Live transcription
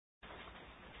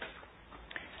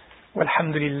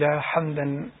والحمد لله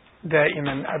حمدا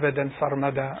دائما أبدا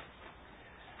سرمدا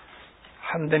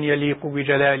حمدا يليق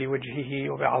بجلال وجهه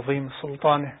وبعظيم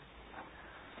سلطانه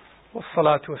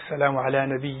والصلاة والسلام على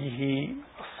نبيه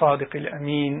الصادق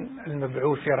الأمين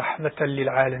المبعوث رحمة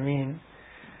للعالمين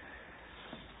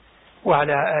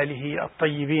وعلى آله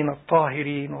الطيبين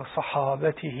الطاهرين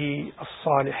وصحابته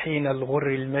الصالحين الغر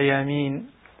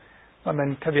الميامين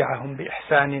ومن تبعهم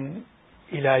بإحسان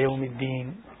إلى يوم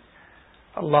الدين.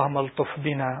 اللهم الطف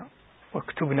بنا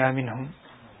واكتبنا منهم.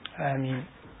 آمين.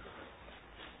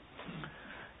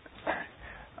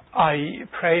 I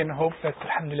pray and hope that,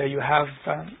 alhamdulillah, you have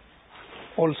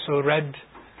also read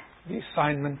the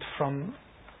assignment from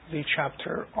the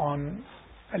chapter on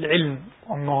al-ilm,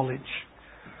 on knowledge,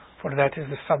 for that is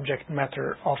the subject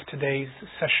matter of today's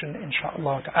session,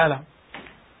 inshaAllah ta'ala.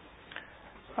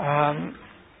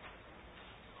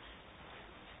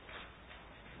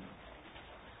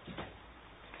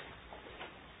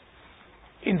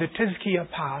 In the Tazkiyah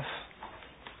path,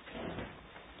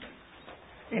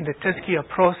 in the Tazkiyah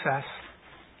process,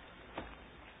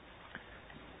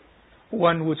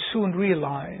 one would soon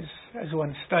realize, as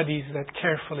one studies that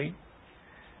carefully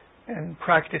and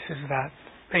practices that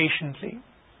patiently,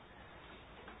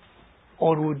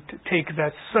 or would take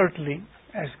that certainly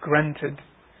as granted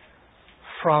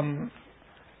from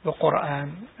the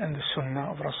Quran and the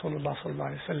Sunnah of Rasulullah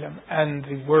sallallahu alaihi wasallam and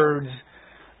the words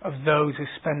of those who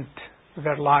spent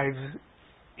their lives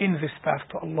in this path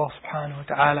to Allah subhanahu wa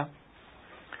ta'ala,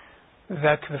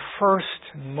 that the first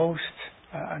most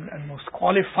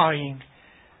qualifying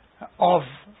of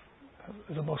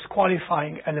the most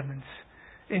qualifying elements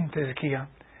in Tazkiyah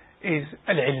is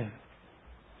al-ilm.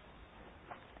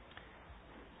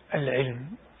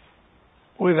 Al-ilm.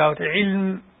 Without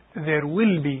ilm, there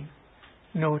will be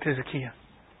no Tazkiyah.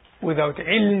 Without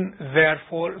ilm,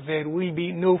 therefore, there will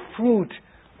be no fruit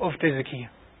of Tazkiyah.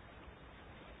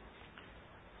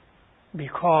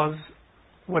 Because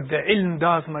what the ilm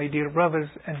does, my dear brothers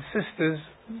and sisters,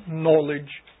 knowledge,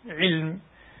 ilm,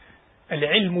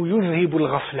 al-ilmu yuzhibu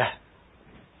al-ghafla.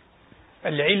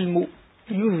 Al-ilmu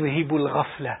yuzhibu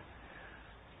al-ghafla.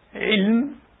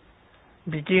 Ilm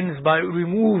begins by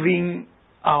removing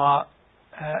our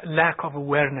lack of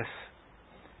awareness,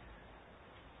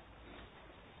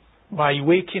 by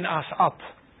waking us up,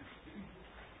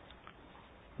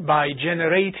 by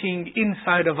generating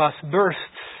inside of us bursts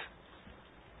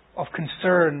of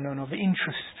concern and of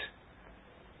interest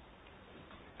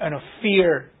and of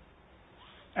fear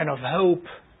and of hope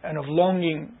and of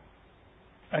longing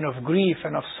and of grief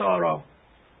and of sorrow.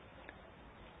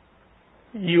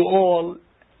 You all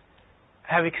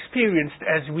have experienced,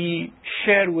 as we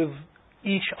share with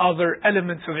each other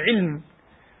elements of ilm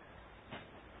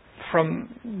from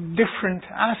different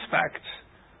aspects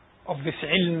of this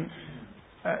ilm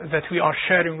that we are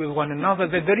sharing with one another,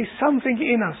 that there is something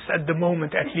in us at the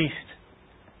moment at least.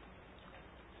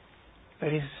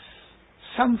 There is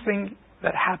something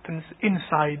that happens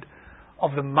inside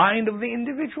of the mind of the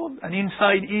individual and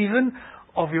inside even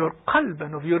of your qalb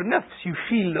and of your nafs. You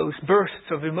feel those bursts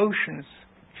of emotions.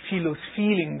 You feel those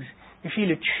feelings. You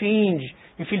feel a change.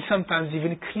 You feel sometimes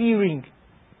even clearing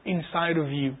inside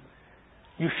of you.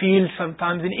 You feel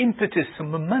sometimes an impetus, some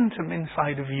momentum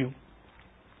inside of you.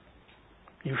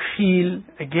 You feel,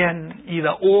 again, either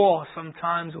awe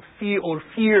sometimes, or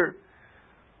fear,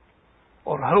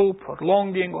 or hope, or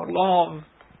longing, or love,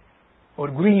 or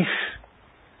grief.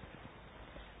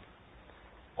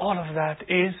 All of that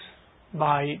is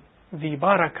by the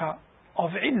barakah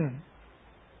of ilm.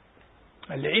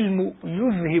 Al-ilmu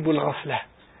yuzhibu al-ghaflah,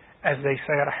 as they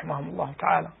say, rahimahumullah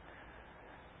ta'ala.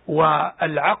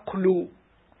 Wa-al-aqlu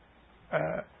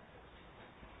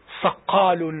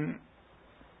saqalun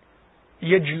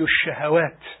يجلو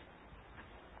الشهوات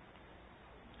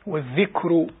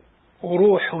والذكر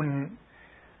روح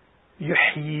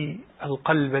يحيي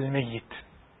القلب الميت.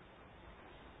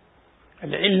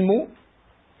 العلم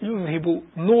يذهب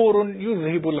نور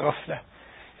يذهب الغفلة.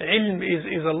 Ilm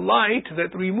is a light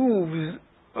that removes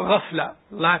ghafla,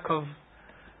 lack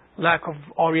of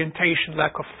orientation,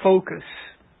 lack of focus,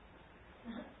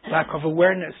 lack of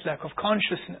awareness, lack of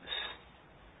consciousness.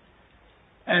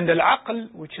 And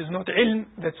al-aql, which is not ilm,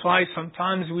 that's why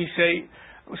sometimes we say,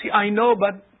 I know,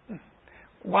 but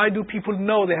why do people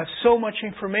know? They have so much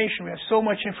information, we have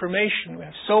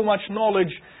so much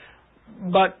knowledge,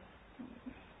 but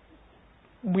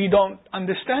we don't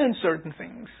understand certain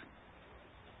things.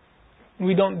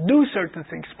 We don't do certain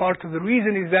things. Part of the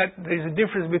reason is that there is a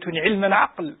difference between ilm and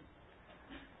aql.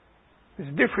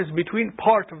 There's a difference between,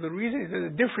 part of the reason is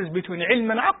there's a difference between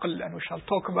ilm and aql, and we shall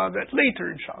talk about that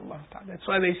later, inshallah. That's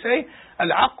why they say,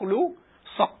 al-aqlu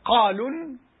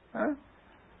صقال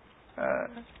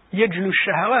يجلو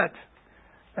الشهوات.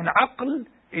 An aql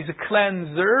is a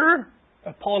cleanser,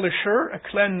 a polisher, a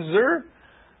cleanser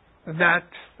that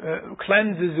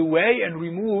cleanses away and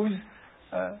removes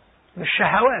the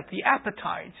shahawat, the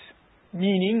appetites,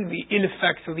 meaning the ill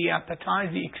effects of the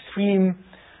appetite, the extreme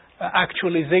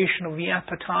actualization of the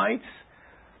appetites,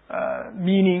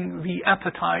 meaning the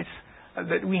appetites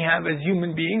that we have as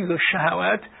human beings, the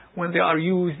shahawat, when they are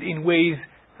used in ways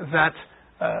that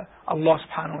Allah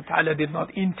subhanahu wa ta'ala did not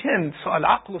intend. So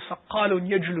al-aqlu saqqalun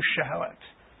yajlu shahawat.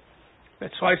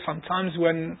 That's why sometimes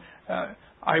when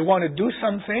I want to do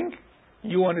something,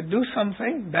 you want to do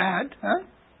something bad,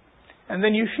 and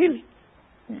then you feel,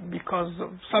 because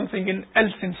of something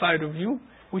else inside of you,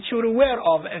 which you're aware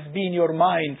of as being your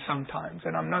mind sometimes,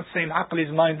 and I'm not saying aql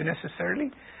is mind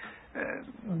necessarily,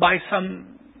 by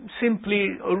some simply,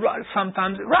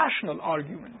 sometimes rational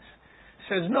arguments,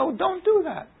 says, no, don't do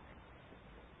that.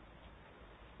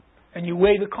 And you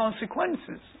weigh the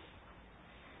consequences.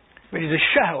 But it's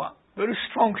a shahwa, very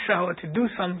strong shahwa to do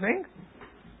something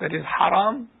that is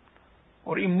haram,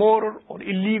 or immoral, or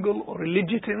illegal, or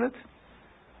illegitimate.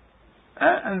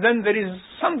 And then there is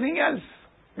something else,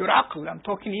 your aql, I'm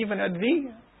talking even at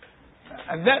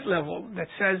that level, that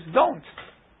says, don't.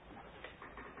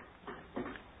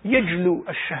 يجلو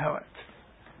الشهوات.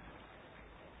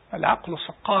 العقل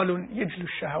صقال يجلو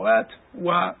الشهوات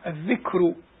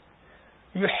والذكر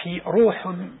يحيي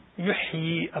روح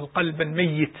يحيي القلب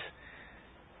الميت.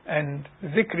 And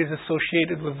dhikr is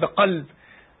associated with the qalb,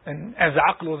 and as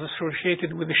aql was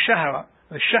associated with the shahwa,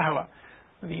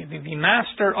 the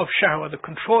master of shahwa, the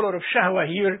controller of shahwa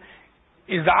here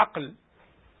is the aql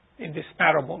in this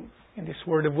parable, in this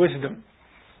word of wisdom.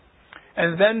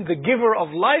 And then the giver of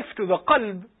life to the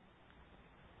qalb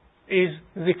is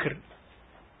dhikr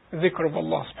of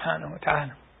Allah subhanahu wa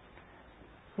ta'ala.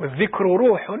 With dhikr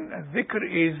ruhun, dhikr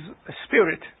is a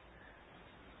spirit,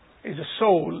 is a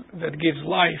soul that gives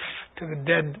life to the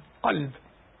dead qalb.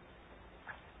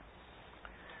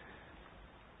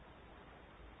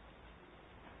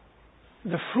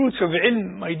 The fruits of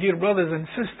ilm, my dear brothers and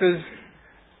sisters,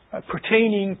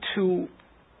 pertaining to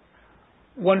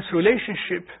one's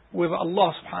relationship with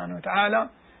Allah subhanahu wa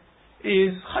ta'ala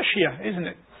is khashiyah, isn't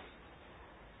it?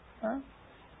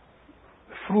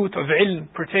 The fruit of ilm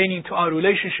pertaining to our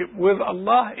relationship with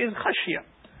Allah is khashiyah.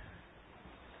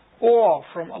 Awe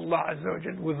from Allah Azza wa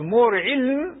Jal. With more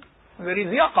ilm, there is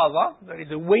yaqadha, there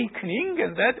is awakening,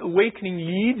 and that awakening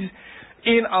leads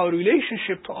in our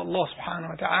relationship to Allah subhanahu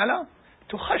wa ta'ala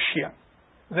to khashiyah.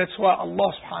 That's why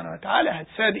Allah subhanahu wa ta'ala had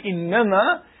said,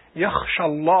 إِنَّمَا يَخْشَى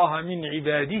اللَّهَ مِنْ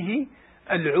عِبَادِهِ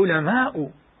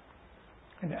الْعُلَمَاءُ.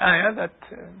 An ayah that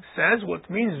says what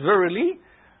means verily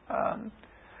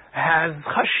has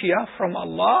khashiyah from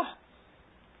Allah.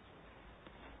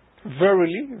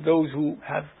 Verily, those who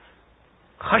have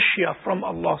khashiyah from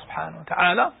Allah subhanahu wa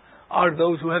ta'ala are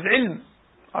those who have ilm,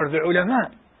 are the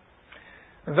ulama.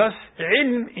 Thus,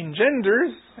 ilm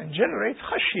engenders and generates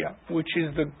khashiyah, which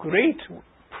is the great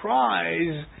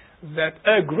prize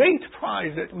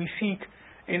that we seek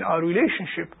in our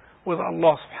relationship with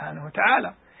Allah subhanahu wa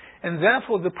ta'ala. And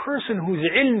therefore the person whose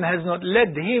ilm has not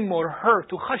led him or her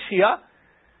to khashiyah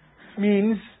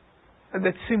means that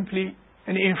that's simply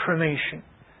an information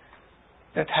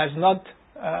that has not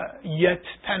yet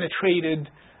penetrated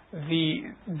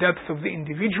the depth of the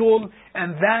individual,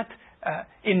 and that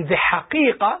in the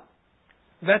haqiqah,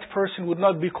 that person would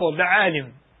not be called the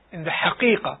alim. In the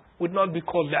haqiqah, would not be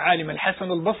called the alim. Al-Hasan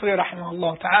al-Basri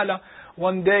rahimahullah ta'ala,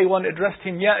 one day one addressed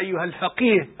him, Ya ayyuha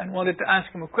al-faqih, and wanted to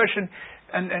ask him a question,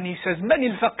 and he says, Man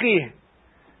al-faqih?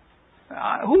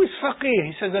 Who is faqih?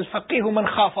 He says, Al-faqih man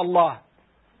khaf Allah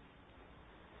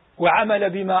wa amala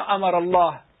bima amar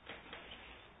Allah.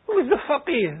 Who is the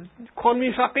faqih? Call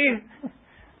me faqih?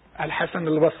 Al-Hasan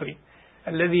al-Basri.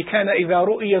 الذي كان إذا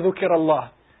رؤي ذكر الله.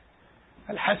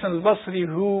 Al-Hasan al-Basri,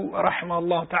 who,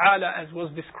 rahimahullah ta'ala, as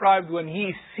was described, when he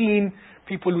is seen,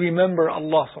 people remember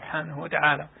Allah subhanahu wa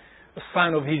ta'ala. The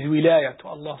sign of his wilayah to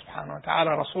Allah subhanahu wa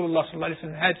ta'ala. Rasulullah sallallahu alayhi wa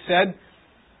sallam had said,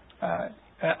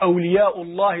 أولياء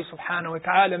الله سبحانه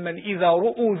وتعالى من إذا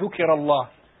رؤوا ذكر الله.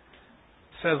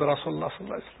 Says Rasulullah sallallahu alayhi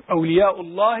wa sallam. أولياء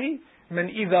الله من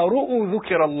إذا رؤوا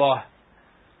ذكر الله.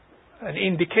 An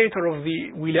indicator of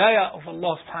the wilayah of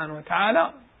Allah subhanahu wa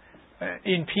ta'ala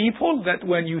in people, that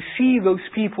when you see those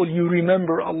people, you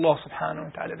remember Allah subhanahu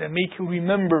wa ta'ala. They make you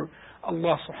remember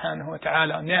Allah subhanahu wa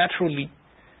ta'ala naturally.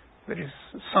 There is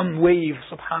some wave,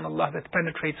 subhanallah, that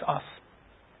penetrates us.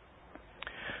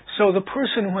 So the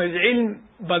person who has ilm,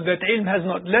 but that ilm has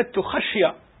not led to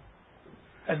khashiyah,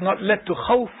 has not led to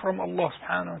khawf from Allah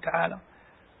subhanahu wa ta'ala,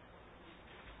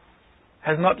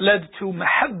 has not led to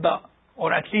mahabba,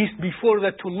 or at least before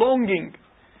that to longing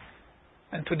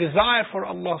and to desire for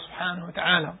Allah subhanahu wa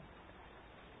ta'ala,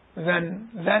 then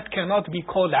that cannot be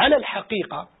called ala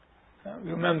al-haqiqa.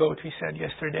 Remember what we said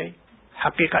yesterday,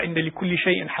 haqiqa inda li kulli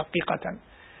shay'in haqiqatan.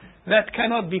 That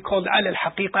cannot be called ala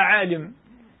al-haqiqa alim,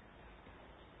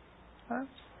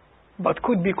 but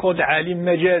could be called alim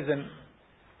majazan.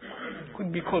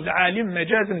 Could be called alim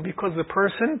majazan because the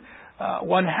person,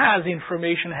 one has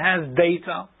information, has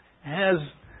data, has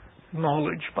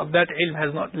knowledge, but that ilm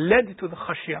has not led to the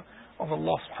khashya of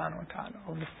Allah subhanahu wa ta'ala.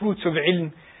 Of the fruits of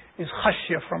ilm is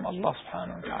khashya from Allah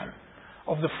subhanahu wa ta'ala.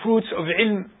 Of the fruits of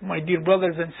ilm, my dear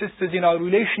brothers and sisters, in our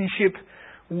relationship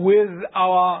with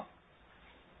our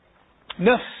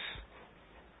nafs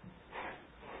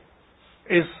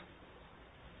is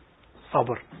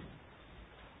sabr.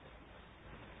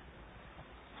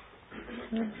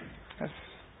 As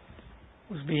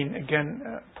was being again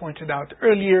pointed out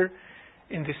earlier,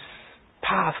 in this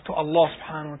path to Allah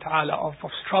subhanahu wa ta'ala of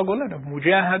struggle and of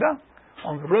mujahada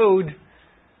on the road,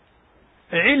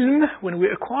 ilm, when we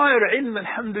acquire ilm,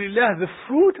 alhamdulillah, the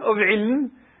fruit of ilm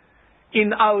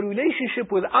in our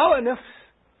relationship with our nafs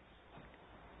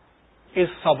is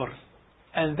sabr.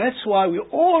 And that's why we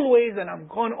always, and I'm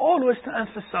going always to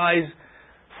emphasize,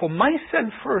 for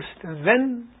myself first and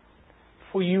then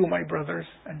for you, my brothers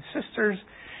and sisters,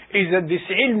 is that this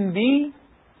ilm be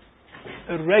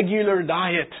a regular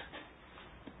diet.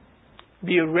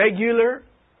 Be a regular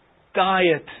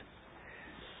diet.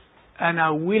 And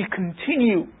I will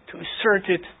continue to assert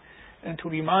it and to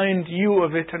remind you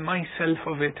of it and myself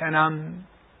of it. And I'm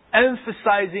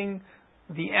emphasizing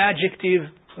the adjective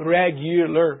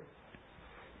regular.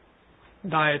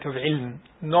 Diet of ilm.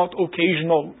 Not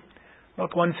occasional.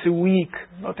 Not once a week.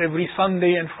 Not every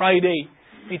Sunday and Friday.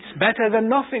 It's better than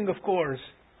nothing, of course.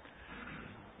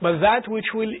 But that which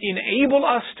will enable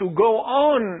us to go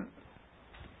on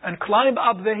and climb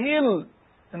up the hill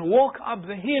and walk up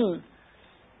the hill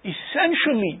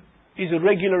essentially is a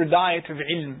regular diet of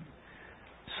ilm.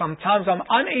 Sometimes I'm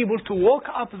unable to walk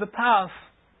up the path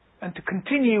and to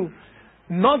continue,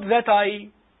 not that I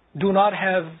do not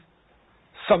have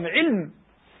some ilm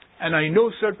and I know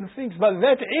certain things, but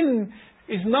that ilm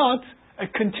is not a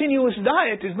continuous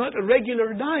diet, is not a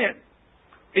regular diet,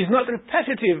 is not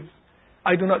repetitive.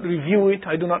 I do not review it,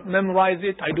 I do not memorize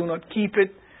it, I do not keep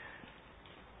it,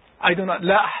 I do not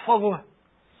la ahfadh.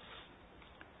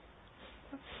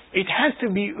 It has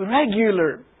to be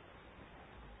regular,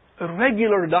 a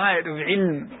regular diet of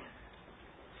ilm,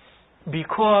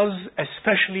 because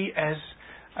especially as,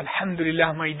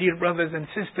 alhamdulillah, my dear brothers and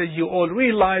sisters, you all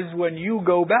realize when we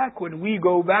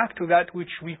go back to that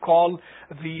which we call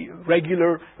the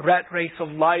regular rat race of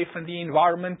life and the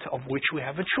environment of which we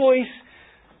have a choice,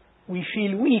 we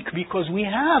feel weak because we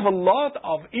have a lot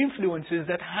of influences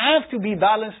that have to be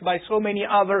balanced by so many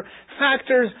other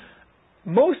factors,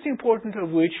 most important of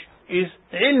which is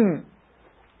ilm.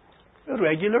 A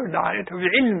regular diet of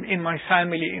ilm in my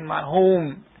family, in my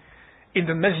home, in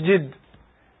the masjid.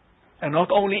 And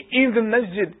not only in the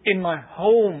masjid, in my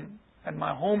home. And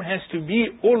my home has to be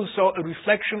also a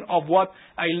reflection of what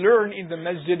I learn in the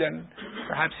masjid, and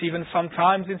perhaps even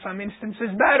sometimes in some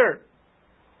instances better.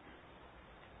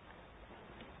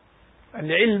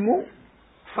 العلم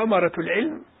ثمرة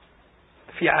العلم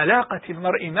في علاقة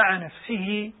المرء مع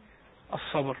نفسه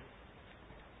الصبر.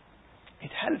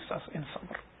 It helps us in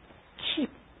sabr. Keep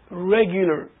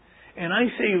regular. And I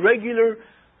say regular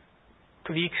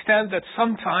to the extent that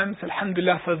sometimes,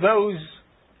 alhamdulillah, for those,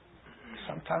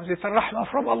 sometimes it's a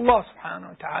rahmah from Allah subhanahu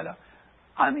wa ta'ala.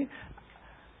 I mean,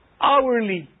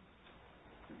 hourly,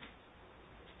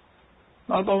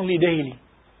 not only daily,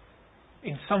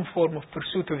 in some form of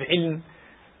pursuit of ilm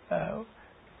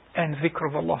and dhikr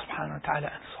of Allah subhanahu wa ta'ala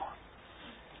and so on.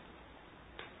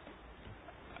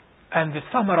 And the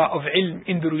thamara of ilm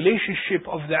in the relationship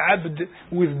of the abd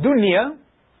with dunya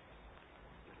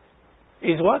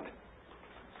is what?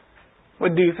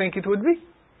 What do you think it would be?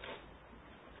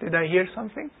 Did I hear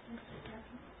something?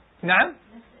 نعم؟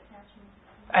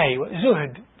 أيوة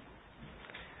زهد.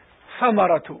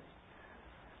 ثمرة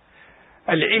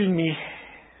العلم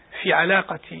في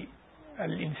علاقة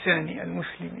الإنسان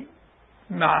المسلم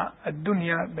مع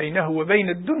الدنيا بينه وبين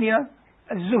الدنيا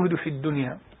الزهد في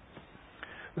الدنيا.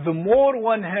 The more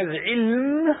one has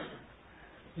ilm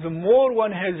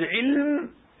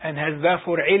and has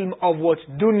therefore ilm of what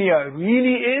dunya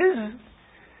really is,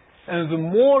 and the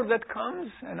more that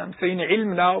comes, and I'm saying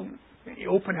ilm now,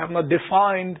 open have not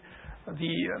defined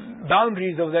the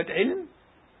boundaries of that ilm.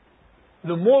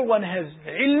 The more one has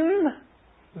ilm,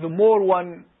 the more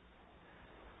one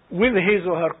with his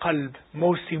or her qalb,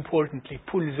 most importantly,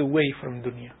 pulls away from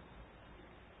dunya.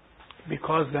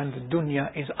 Because then the dunya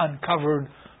is uncovered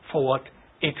for what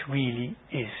it really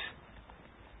is.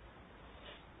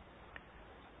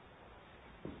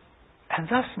 And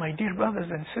thus, my dear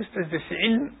brothers and sisters, this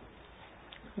ilm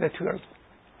that we are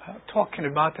talking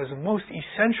about as the most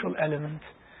essential element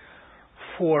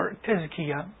for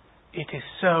tazkiyah, it is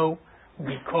so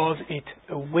because it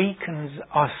awakens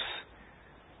us.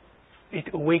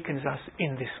 It awakens us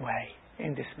in this way,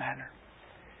 in this manner.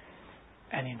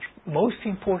 And most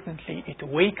importantly, it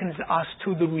awakens us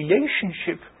to the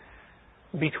relationship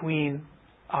between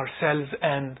ourselves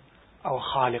and our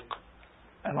Khaliq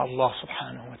and Allah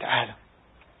subhanahu wa ta'ala.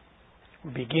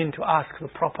 We begin to ask the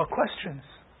proper questions,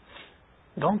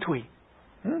 don't we?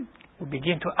 We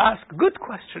begin to ask good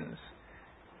questions,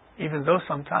 even though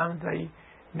sometimes they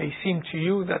may seem to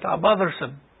you that are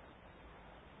bothersome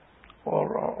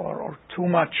or too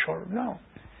much, or no.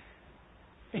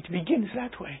 It begins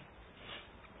that way.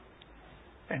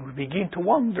 And we begin to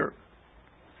wonder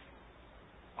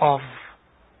of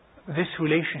this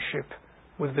relationship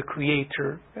with the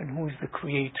Creator, and who is the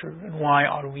Creator, and why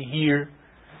are we here,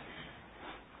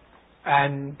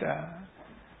 and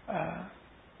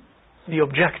the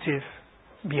objective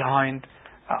behind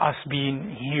us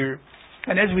being here.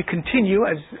 And as we continue,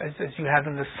 as you have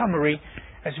in the summary,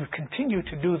 as we continue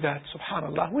to do that,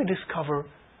 subhanAllah, we discover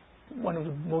one of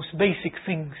the most basic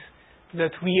things,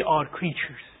 that we are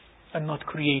creatures and not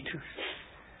creators.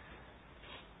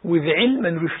 With ilm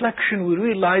and reflection, we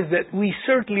realize that we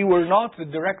certainly were not the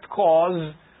direct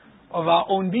cause of our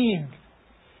own being.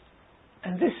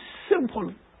 And this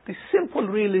simple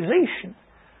realization,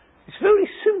 this very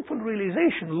simple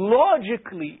realization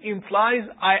logically implies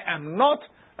I am not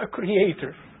a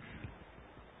creator.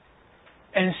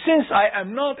 And since I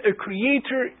am not a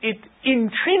creator, it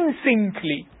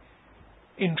intrinsically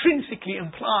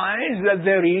implies that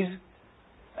there is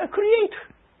a creator.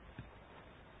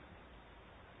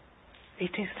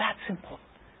 It is that simple.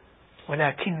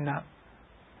 ولكن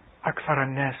أكثر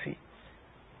الناس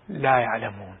لا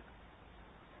يعلمون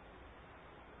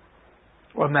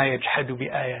وما يجحد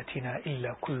بآياتنا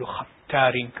إلا كل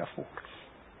ختار كفور.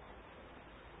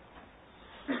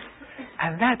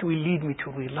 And that will lead me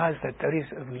to realize that there is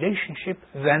a relationship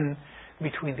then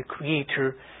between the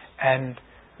Creator and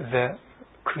the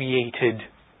created.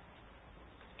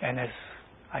 And as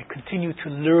I continue to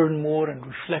learn more and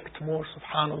reflect more,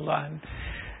 subhanAllah, and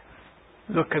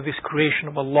look at this creation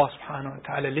of Allah subhanahu wa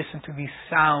ta'ala, listen to these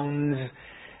sounds,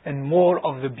 and more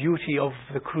of the beauty of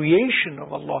the creation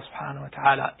of Allah subhanahu wa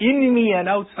ta'ala in me and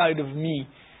outside of me,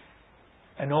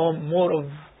 and more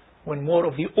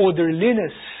of the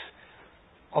orderliness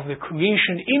of the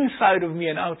creation inside of me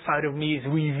and outside of me is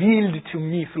revealed to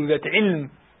me through that ilm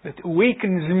that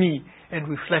awakens me in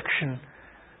reflection,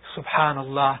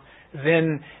 subhanAllah,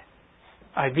 then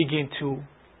I begin to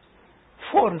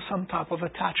form some type of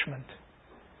attachment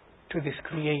to this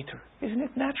Creator. Isn't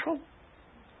it natural?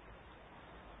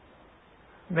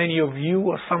 Many of you,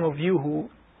 or some of you who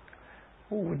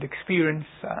would experience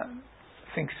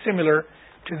things similar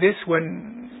to this,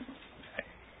 when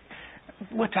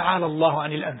وَتَعَالَى اللَّهُ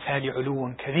عَنِ الْأَمْثَالِ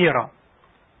عُلُوًّا كَبِيرًا.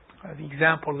 The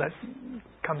example that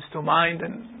comes to mind,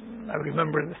 and I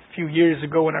remember a few years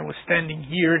ago when I was standing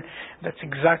here, that's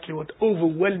exactly what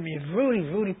overwhelmed me, a very,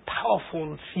 very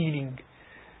powerful feeling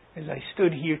as I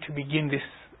stood here to begin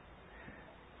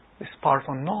this part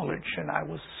on knowledge. And I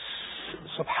was,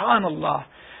 subhanAllah,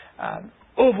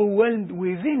 overwhelmed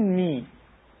within me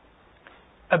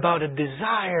about a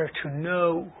desire to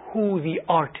know who the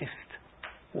artist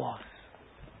was.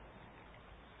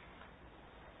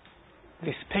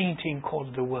 This painting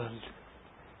called the world.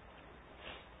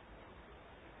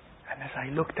 And as I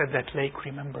looked at that lake,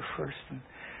 remember first, and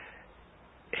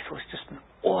it was just an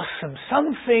awesome,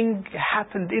 something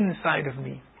happened inside of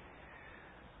me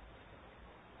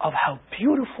of how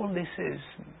beautiful this is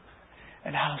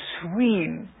and how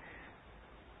serene.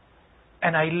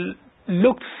 And I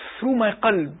looked through my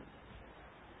qalb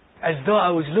as though I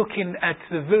was looking at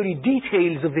the very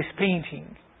details of this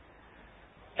painting.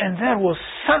 And there was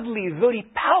suddenly a very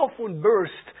powerful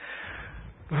burst,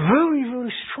 very,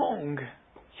 very strong.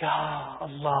 Ya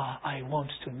Allah, I want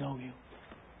to know you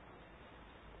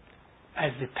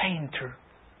as the painter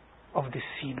of this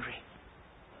scenery.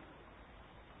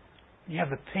 You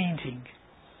have a painting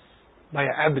by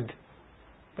an abd,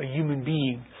 by a human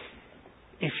being.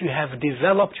 If you have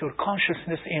developed your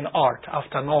consciousness in art,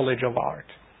 after knowledge of art,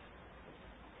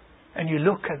 and you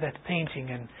look at that painting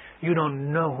and you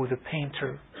don't know who the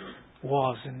painter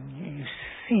was, and you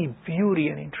see beauty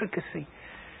and intricacy,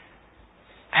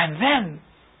 and then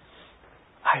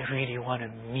I really want to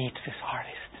meet this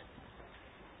artist.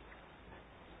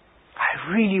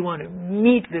 I really want to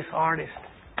meet this artist.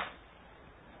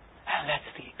 And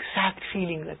that's the exact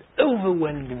feeling that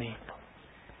overwhelmed me.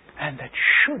 And that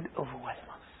should overwhelm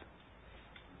us.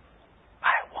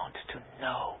 I want to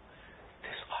know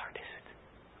this artist.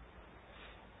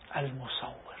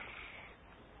 Al-Musawwir.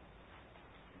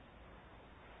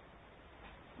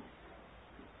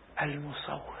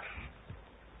 Al-Musawwir.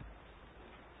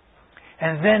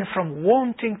 And then from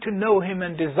wanting to know him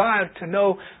and desire to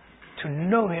know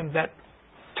him, that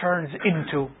turns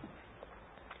into,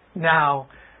 now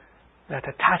that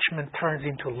attachment turns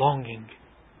into longing.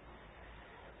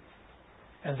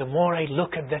 And the more I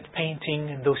look at that painting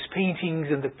and those paintings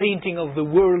and the painting of the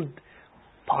world,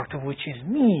 part of which is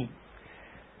me,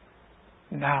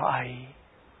 now I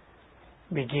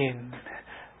begin,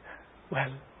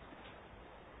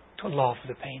 to love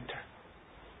the painter.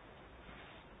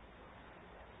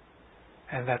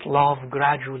 And that love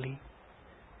gradually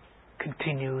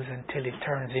continues until it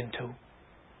turns into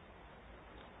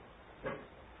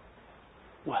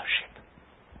worship.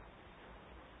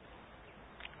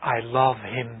 I love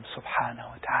him subhanahu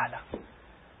wa ta'ala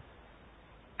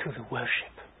to the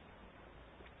worship.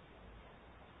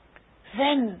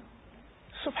 Then,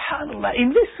 subhanallah, in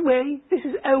this way, this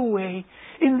is our way,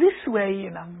 in this way,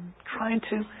 and I'm trying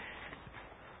to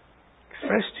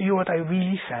express to you what I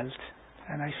really felt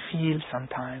and I feel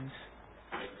sometimes.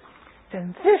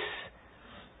 Then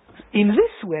in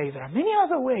this way, there are many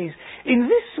other ways. In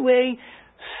this way,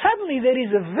 suddenly there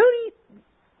is a very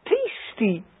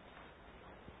tasty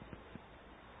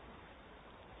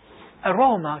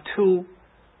aroma to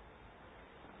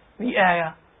the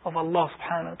ayah of Allah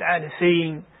subhanahu wa ta'ala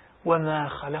saying, وَمَا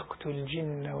خَلَقْتُ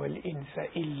الْجِنَّ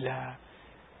وَالْإِنسَ إِلَّا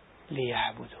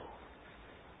لِيَعْبُدُونَ.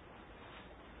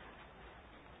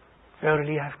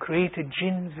 Verily I have created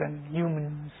jinns and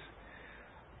humans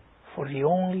for the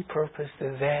only purpose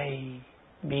that they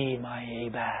be my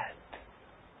ibad.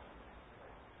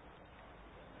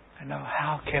 And now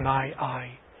how can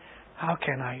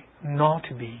I not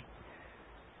be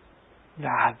the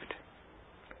abd?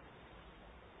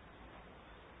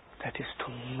 That is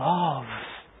to love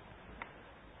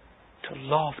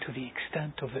to the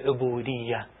extent of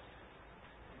ubudiyyah,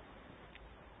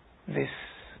 this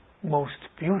most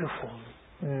beautiful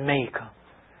maker,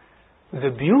 the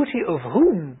beauty of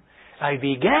whom I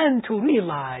began to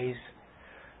realize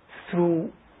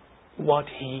through what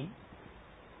he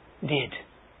did.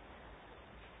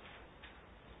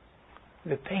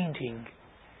 The painting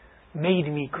made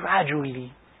me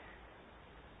gradually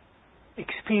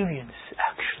experience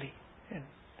actually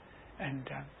and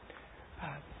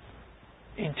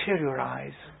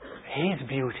interiorize his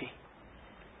beauty.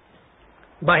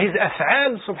 By his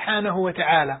af'al subhanahu wa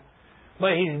ta'ala,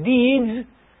 by his deeds,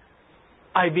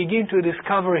 I begin to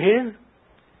discover his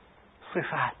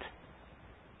sifat.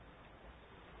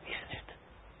 Isn't it?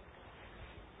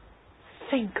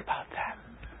 Think about that.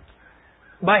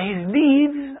 By his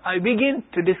deeds, I begin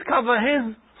to discover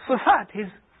his sifat, his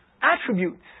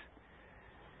attributes.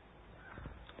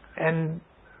 And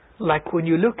like when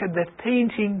you look at that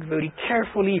painting very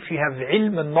carefully, if you have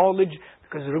ilm and knowledge,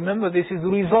 because remember this is the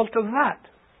result of that,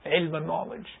 ilm and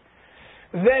knowledge,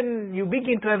 then you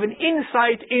begin to have an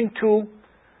insight into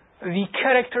the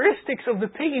characteristics of the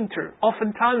painter.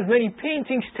 Oftentimes many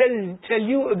paintings tell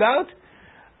you about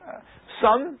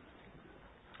some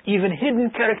even hidden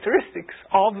characteristics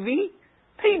of the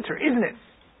painter, isn't it?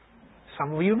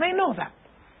 Some of you may know that.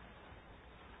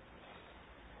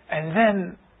 And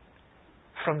then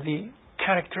from the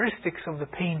characteristics of the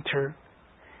painter,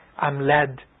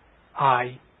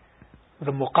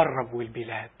 the muqarrab will be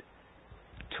led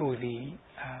to the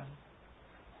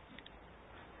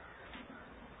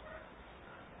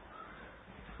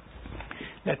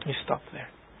let me stop there.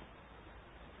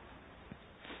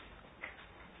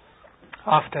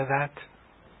 After that,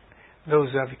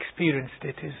 those who have experienced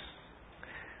it is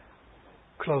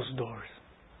closed doors.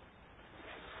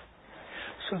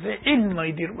 So the ilm,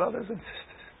 my dear brothers and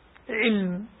sisters,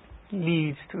 ilm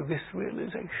leads to this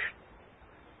realization.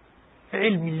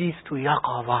 Ilm leads to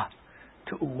yaqadha,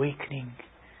 to awakening,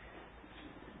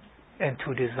 and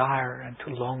to desire, and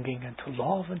to longing, and to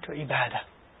love, and to ibadah.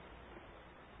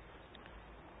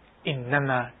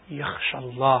 إنما يخشى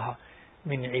الله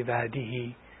من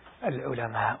عباده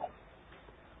العلماء.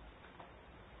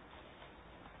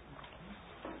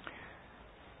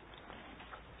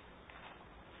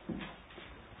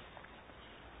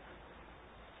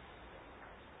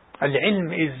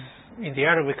 Al-ilm is, in the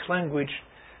Arabic language,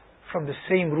 from the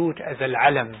same root as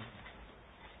al-alam.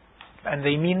 And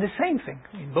they mean the same thing.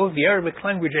 In both the Arabic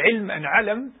language, ilm and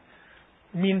alam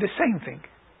mean the same thing.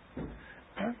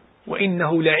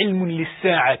 وَإِنَّهُ لَعِلْمٌ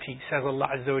لِلسَّاعَةِ says Allah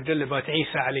Azza wa Jalla about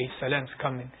Isa alayhi salam's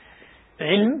coming.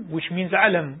 Ilm, which means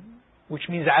alam, which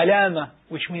means alama,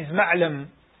 which means ma'lam,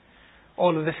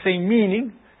 all of the same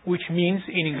meaning, which means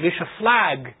in English a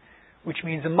flag, which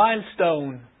means a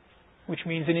milestone, which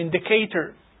means an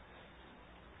indicator.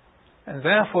 And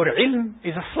therefore ilm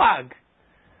is a flag,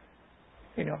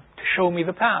 to show me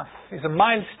the path, is a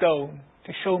milestone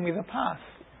to show me the path.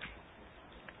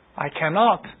 I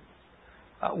cannot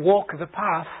walk the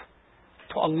path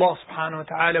to Allah subhanahu wa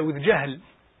ta'ala with jahl,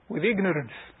 with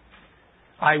ignorance.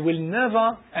 I will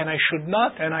never, and I should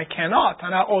not, and I cannot,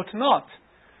 and I ought not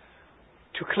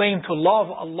to claim to love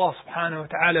Allah subhanahu wa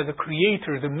ta'ala, the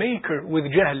creator, the maker, with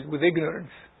jahl, with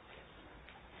ignorance.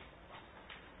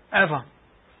 Ever.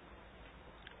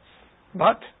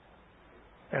 But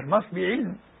there must be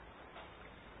ilm.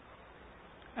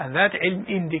 And that ilm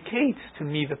indicates to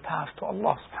me the path to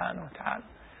Allah subhanahu wa ta'ala,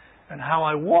 and how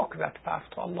I walk that path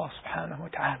to Allah subhanahu wa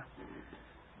ta'ala.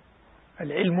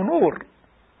 Al-ilm nur.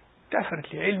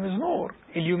 Definitely, ilm is nur,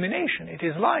 illumination, it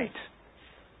is light.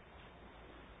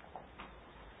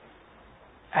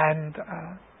 And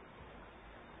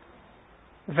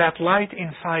that light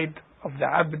inside of the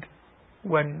abd,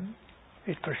 when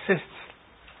it persists,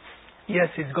 yes,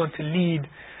 it's going to lead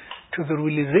to the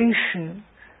realization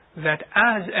that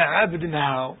as a abd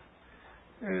now,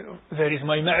 there is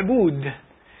my ma'bood,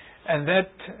 and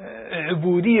that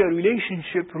ubudiyya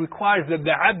relationship requires that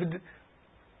the abd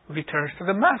returns to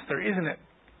the master, isn't it?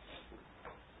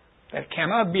 There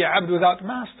cannot be a abd without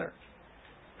master.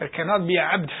 There cannot be a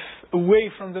abd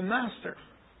away from the master.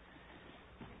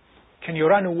 Can you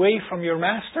run away from your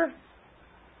master?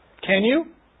 Can you?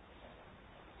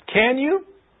 Can you?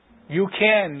 You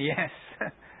can, yes.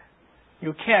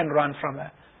 You can run from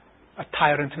a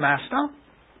tyrant master.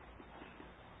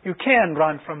 You can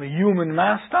run from a human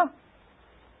master.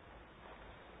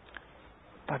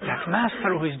 But that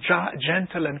master who is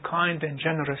gentle and kind and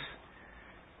generous,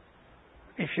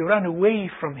 if you run away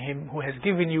from him, who has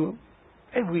given you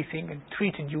everything and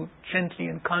treated you gently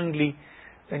and kindly,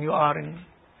 then you are an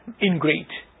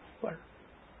ingrate.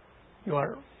 You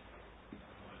are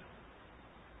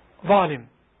zalim.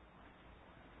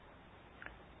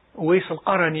 Uwais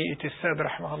al-Qarani, it is said,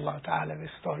 rahmahullah ta'ala, this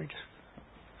story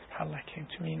just, subhanallah, came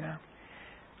to me now.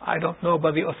 I don't know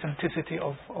about the authenticity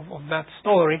of that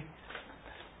story.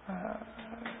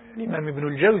 Imam Ibn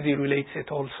al-Jawzi relates it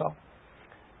also,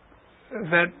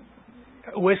 that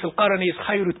Uwais al-Qarani is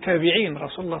khayru al-tabi'een.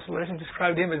 Rasulullah sallallahu alayhi wa sallam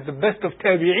described him as the best of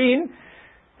tabi'een,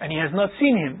 and he has not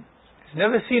seen him. He's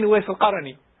never seen Uwais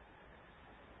al-Qarani.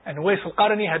 And Uwais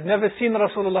al-Qarani had never seen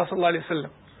Rasulullah sallallahu alayhi wa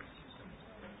sallam.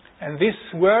 And this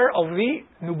were of the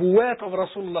nubuwat of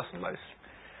Rasulullah sallallahu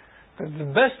alayhi wa sallam. The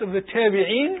best of the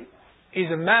tabi'een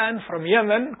is a man from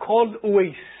Yemen called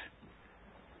Uwais,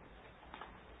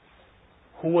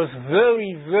 who was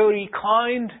very, very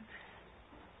kind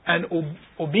and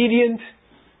obedient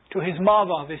to his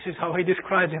mother. This is how he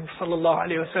described him, sallallahu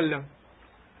alayhi wa sallam.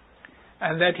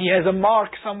 And that he has a mark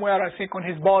somewhere, I think, on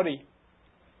his body.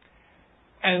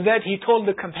 And that he told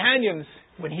the companions,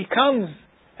 when he comes,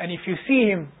 and if you see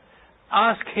him,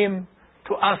 ask him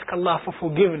to ask Allah for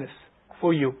forgiveness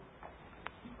for you.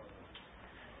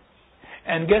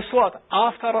 And guess what?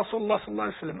 After Rasulullah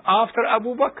sallallahu alayhi wa sallam, after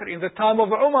Abu Bakr, in the time of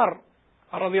Umar,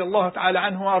 radiyallahu ta'ala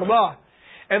anhu ardah,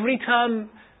 every time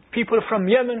people from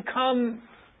Yemen come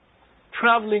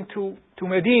traveling to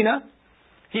Medina,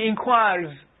 he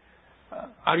inquires,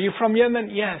 are you from Yemen?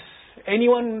 Yes.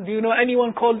 Anyone, do you know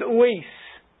anyone called Uwais?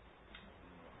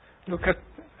 Look at,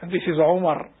 this is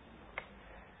Umar.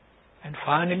 And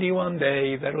finally one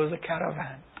day there was a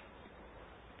caravan,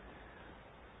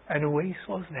 and Uwais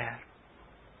was there.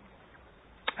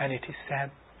 And it is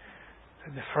said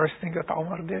that the first thing that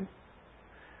Umar did,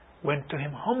 went to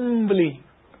him humbly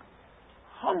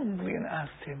and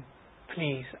asked him,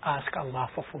 please ask Allah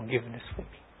for forgiveness for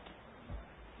me.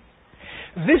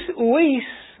 This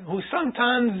Uwais, who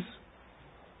sometimes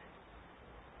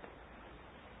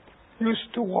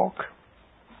used to walk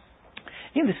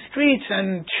in the streets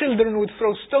and children would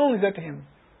throw stones at him,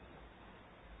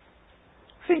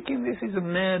 thinking this is a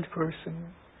mad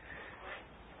person,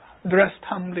 dressed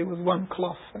humbly with one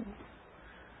cloth,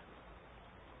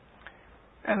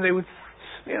 and they would,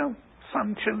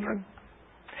 some children.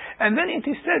 And then it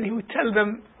is said he would tell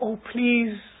them, oh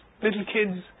please, little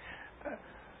kids,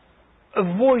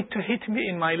 avoid to hit me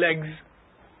in my legs.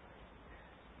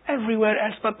 Everywhere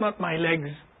else but not my legs.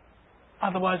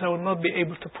 Otherwise I will not be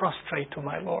able to prostrate to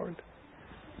my Lord.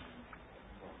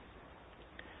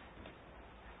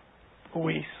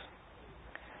 Uwais.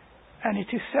 And it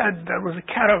is said there was a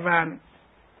caravan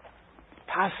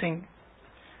passing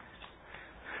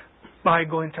by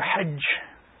going to Hajj.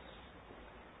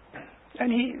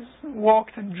 And he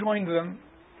walked and joined them.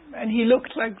 And he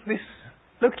looked like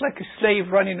a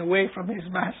slave running away from his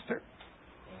master.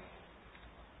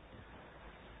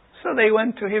 So they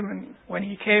went to him, and when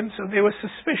he came, so they were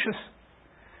suspicious.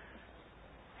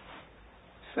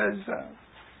 Says,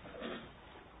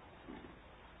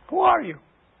 who are you?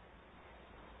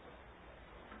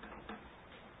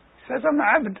 Says, I'm an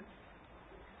abd.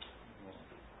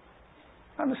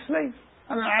 I'm a slave.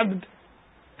 I'm an abd.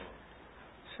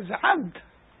 Says, abd,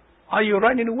 are you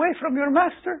running away from your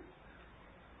master?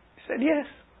 He said, yes.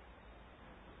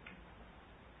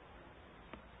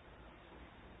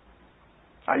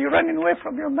 Are you running away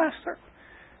from your master?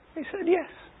 He said, yes.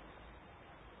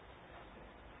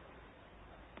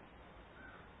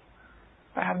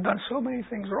 I have done so many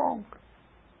things wrong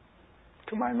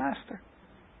to my master.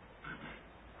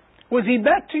 Was he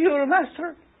bad to your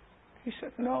master? He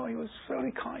said, no, he was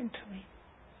very kind to me.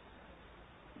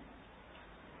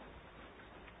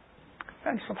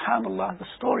 And subhanallah, the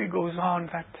story goes on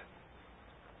that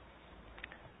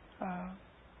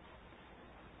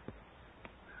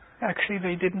actually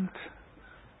they didn't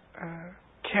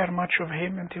care much of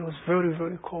him until it was very,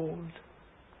 very cold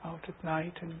out at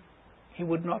night, and he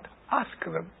would not ask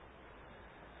them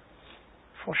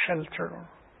for shelter,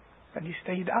 and he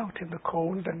stayed out in the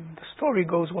cold. And the story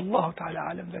goes, Wallahu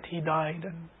ta'ala alam, that he died,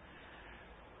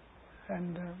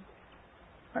 and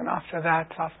after that,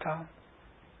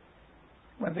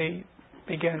 when they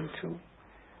began to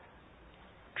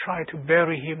try to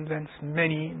bury him, then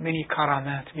many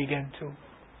karamat began to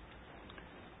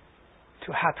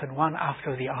happen one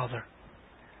after the other.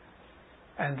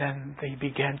 And then they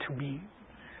began to be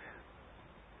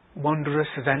wondrous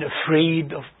and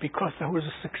afraid because there was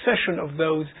a succession of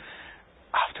those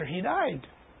after he died.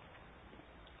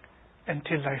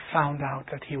 Until I found out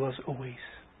that he was Uwais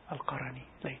al-Qarani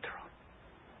later on.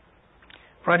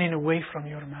 Running away from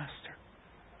your master.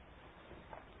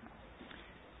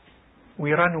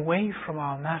 We run away from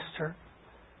our master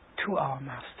to our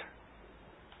master.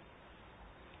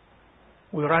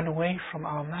 We run away from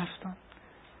our master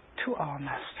to our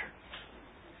master.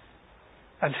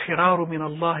 Al-firaru min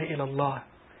Allah ila Allah.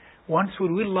 Once we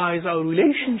realize our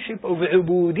relationship of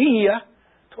ubudiyyah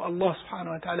to Allah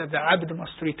subhanahu wa ta'ala, the abd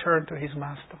must return to his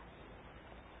master.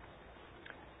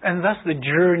 And thus the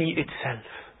journey itself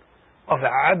of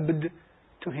abd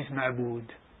to his ma'bud.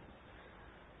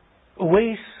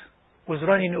 Uwais was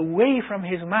running away from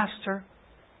his master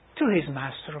to his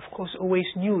master. Of course,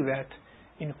 Uwais knew that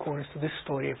in accordance to this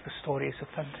story, if the story is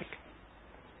authentic.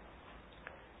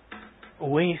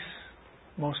 Uwais,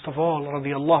 most of all,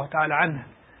 radiallahu ta'ala anhu,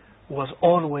 was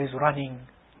always running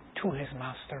to his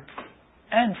master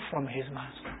and from his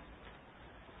master.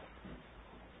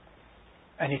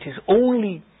 And it is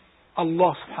only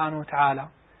Allah subhanahu wa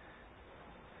ta'ala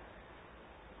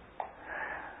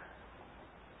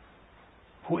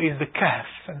who is the kahf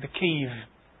and the cave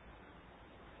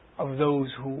of those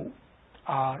who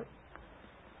are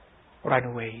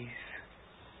runaways.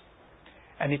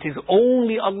 And it is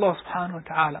only Allah subhanahu wa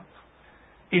ta'ala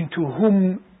into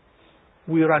whom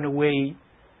we run away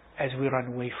as we run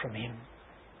away from Him.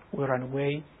 We run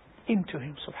away into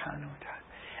Him subhanahu wa ta'ala.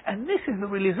 And this is the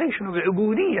realization of the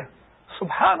ubudiyyah.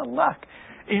 Subhanallah.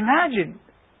 Imagine,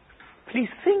 please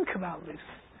think about this.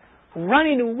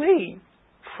 Running away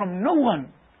from no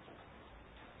one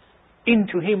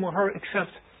into him or her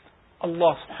except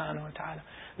Allah subhanahu wa ta'ala.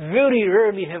 Very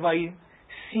rarely have I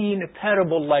seen a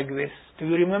parable like this. Do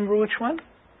you remember which one?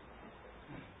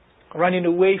 Running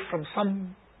away from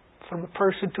a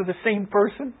person to the same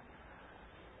person?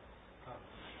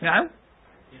 Naam?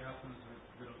 It happens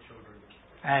with little children.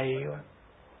 Aywa.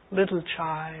 Little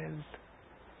child,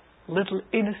 little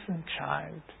innocent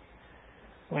child,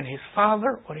 when his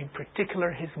father, or in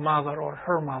particular his mother or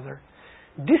her mother,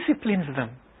 disciplines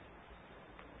them,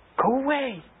 go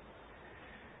away.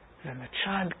 Then the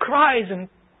child cries and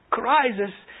cries as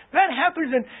that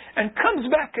happens and comes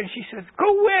back, and she says,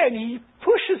 go away, and he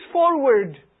pushes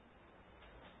forward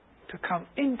to come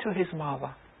into his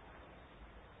mother.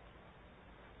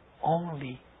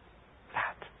 Only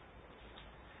that.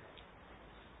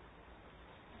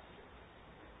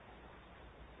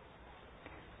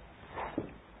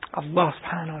 Allah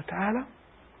subhanahu wa ta'ala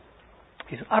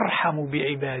is arhamu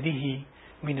bi'ibadihi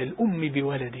min al-ummi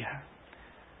biwaladiha.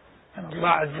 And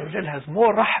Allah Azza wa Jal has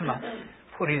more rahmah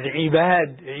for His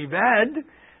ibad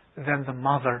than the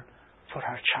mother for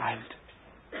her child.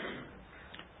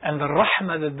 And the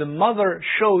rahmah that the mother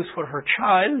shows for her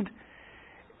child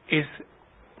is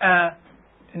an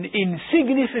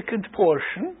insignificant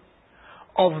portion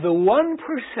of the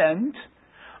 1%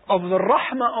 of the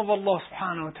rahmah of Allah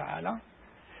subhanahu wa ta'ala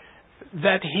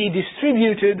that He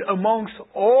distributed amongst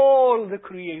all the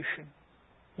creation.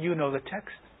 You know the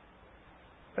text.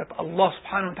 That Allah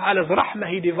subhanahu wa ta'ala's rahmah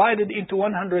He divided into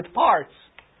 100 parts.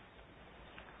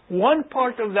 One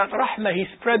part of that rahmah He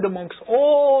spread amongst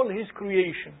all His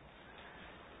creation.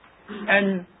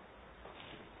 And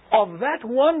of that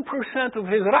 1% of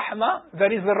His rahmah,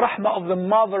 that is the rahmah of the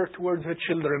mother towards her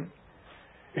children.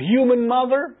 A human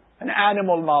mother, an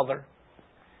animal mother.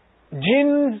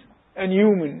 Jinns and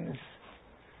humans.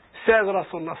 Says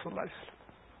Rasulullah sallallahu alaihi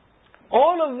wasallam.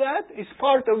 All of that is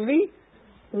part of the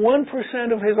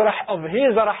 1% of his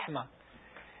rahmah.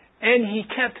 And He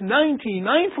kept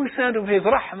 99% of His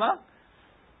rahmah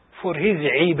for His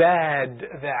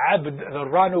ibad, the abd, the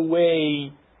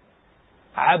runaway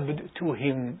abd to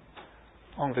Him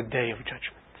on the day of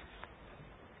judgment.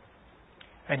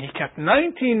 And He kept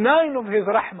 99 of His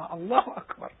rahmah, Allahu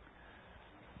Akbar,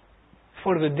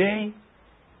 for the day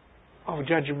of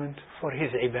judgment for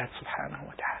His ibad subhanahu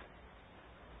wa ta'ala.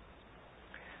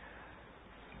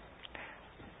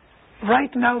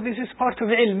 Right now this is part of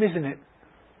ilm, isn't it?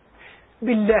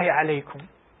 Billahi alaykum.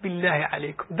 Billahi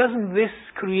alaykum. Doesn't this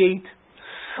create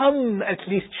some at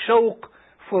least shawq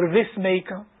for this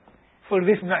maker, for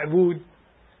this ma'bood?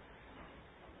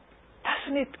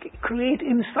 Doesn't it create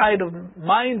inside of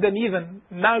mind, and even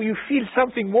now you feel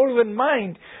something more than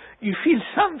mind? You feel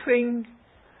something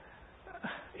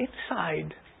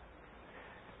inside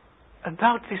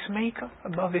about this maker,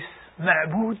 about this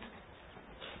ma'bood,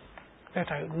 that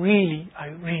I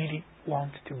really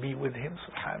want to be with Him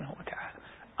subhanahu wa ta'ala.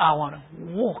 I want to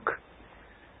walk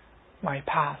my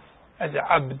path as an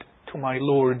abd to my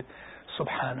Lord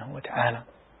subhanahu wa ta'ala.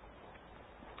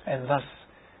 And thus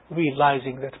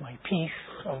realizing that my peace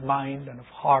of mind and of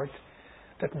heart,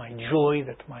 that my joy,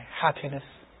 that my happiness,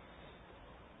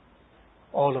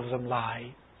 all of them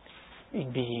lie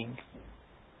in being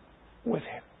with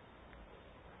Him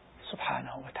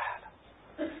subhanahu wa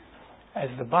ta'ala, as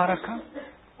the barakah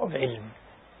of ilm.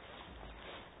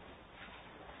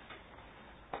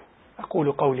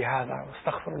 أقول قولي هذا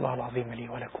واستغفر الله العظيم لي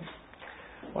ولكم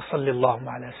وصلى اللهم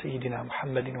على سيدنا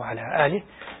محمد وعلى آله.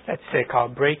 Let's take our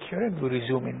break here and we'll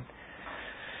resume in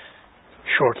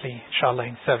shortly, inshallah,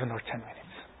 in 7 or 10 minutes.